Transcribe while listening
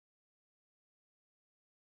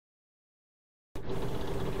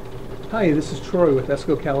Hi, this is Troy with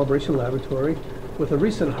Essco Calibration Laboratory. With a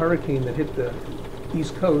recent hurricane that hit the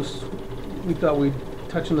East Coast, we thought we'd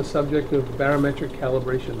touch on the subject of barometric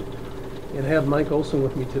calibration. And I have Mike Olson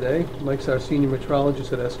with me today. Mike's our senior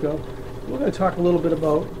metrologist at Essco. We're going to talk a little bit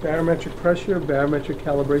about barometric pressure, barometric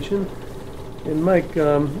calibration. And Mike,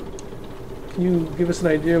 can you give us an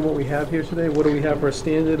idea of what we have here today? What do we have for a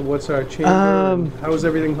standard? What's our chamber? How is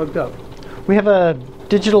everything hooked up? We have a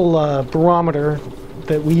digital barometer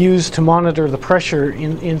that we use to monitor the pressure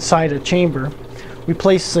inside a chamber. We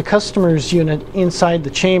place the customer's unit inside the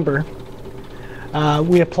chamber.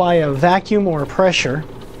 We apply a vacuum or a pressure,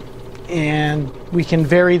 and we can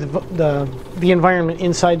vary the environment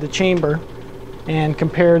inside the chamber and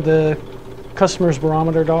compare the customer's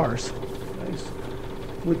barometer to ours. Nice.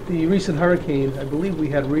 With the recent hurricane, I believe we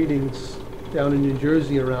had readings down in New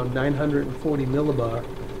Jersey around 940 millibar.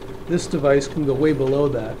 This device can go way below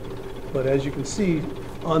that, but as you can see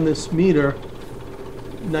on this meter,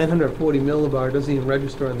 940 millibar doesn't even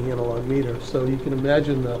register on the analog meter, so you can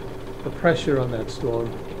imagine the pressure on that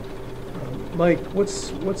storm. Mike, what's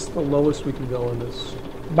the lowest we can go on this?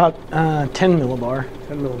 About 10 millibar.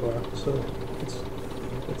 10 millibar, so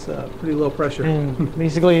it's pretty low pressure. And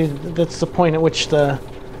basically that's the point at which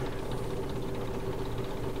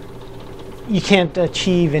you can't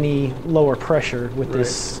achieve any lower pressure with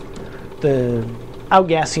this, the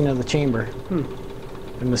outgassing of the chamber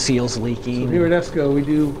and the seals leaking. So here at Essco we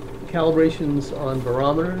do calibrations on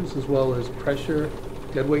barometers as well as pressure,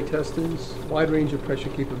 deadweight testers, wide range of pressure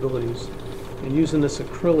capabilities. And using this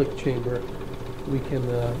acrylic chamber, we can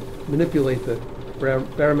manipulate the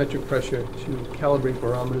barometric pressure to calibrate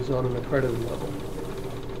barometers on an accredited level.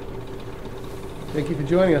 Thank you for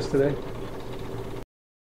joining us today.